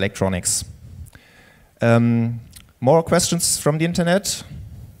faster electronics. More questions from the internet?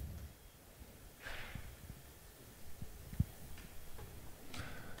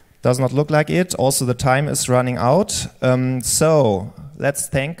 Does not look like it. Also, the time is running out. So let's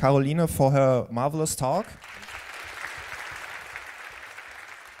thank Caroline for her marvelous talk.